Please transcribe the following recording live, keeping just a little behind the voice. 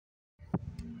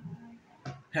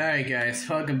Hey guys,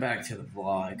 welcome back to the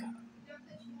vlog.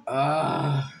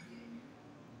 Uh,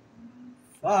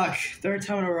 third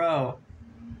time in a row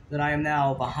that I am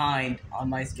now behind on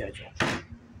my schedule.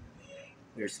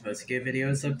 We were supposed to get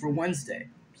videos up for Wednesday.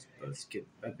 We were supposed to get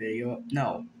a video up.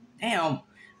 No. Damn! We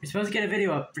were supposed to get a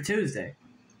video up for Tuesday.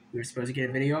 We were supposed to get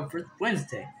a video up for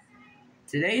Wednesday.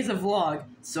 Today's a vlog,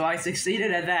 so I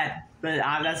succeeded at that, but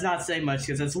that's not saying much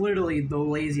because it's literally the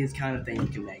laziest kind of thing you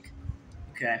can make.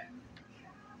 Okay?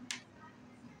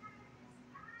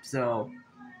 So,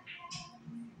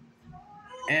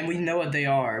 and we know what they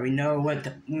are. We know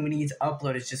what we need to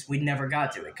upload. It's just we never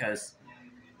got to it because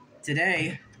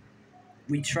today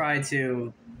we tried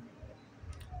to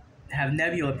have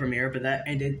Nebula premiere, but that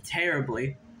ended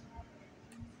terribly.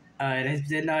 It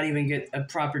did not even get a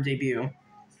proper debut,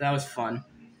 so that was fun.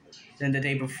 Then the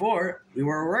day before, we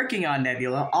were working on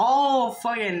Nebula all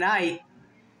fucking night,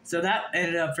 so that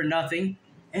ended up for nothing.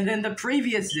 And then the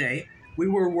previous day, we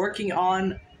were working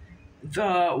on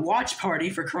the watch party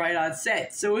for Crying on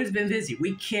Set, so it's been busy.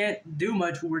 We can't do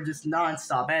much. We're just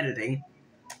non-stop editing,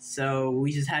 so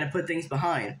we just had to put things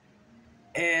behind.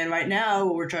 And right now,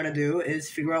 what we're trying to do is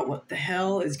figure out what the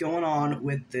hell is going on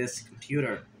with this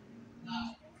computer.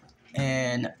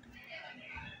 And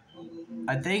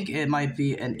I think it might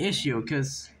be an issue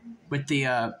because with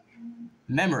the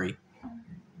memory.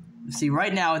 See,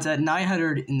 right now it's at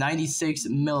 996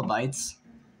 millibytes.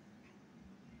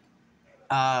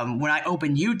 When I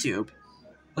open YouTube,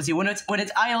 let's see, when it's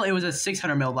idle, it was at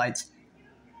 600 millibytes.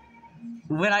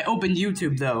 When I opened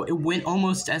YouTube, though, it went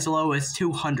almost as low as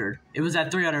 200. It was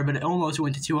at 300, but it almost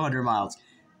went to 200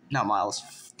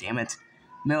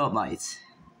 millibytes.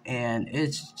 And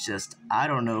it's just, I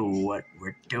don't know what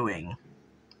we're doing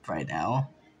right now.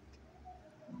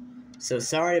 So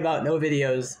sorry about no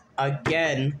videos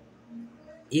again.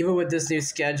 Even with this new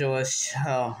schedule, it's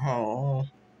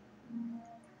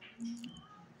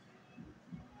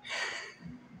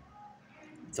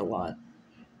a lot.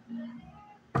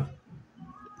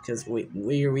 Because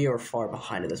we are far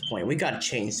behind at this point. We gotta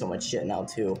change so much shit now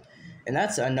too. And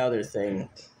that's another thing.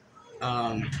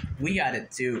 We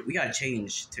gotta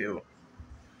change too.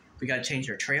 We gotta change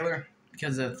our trailer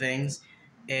because of things.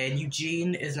 And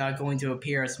Eugene is not going to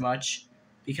appear as much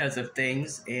because of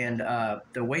things. And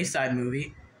the Wayside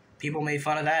movie, people made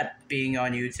fun of that being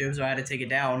on YouTube, so I had to take it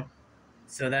down.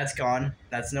 So that's gone.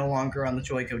 That's no longer on the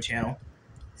Joyco channel.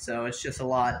 So it's just a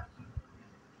lot.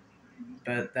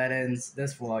 But that ends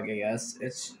this vlog, I guess.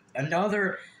 It's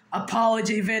another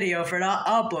apology video for not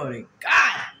uploading.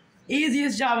 God!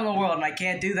 Easiest job in the world, and I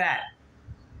can't do that.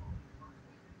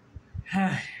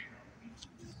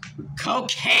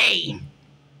 Cocaine!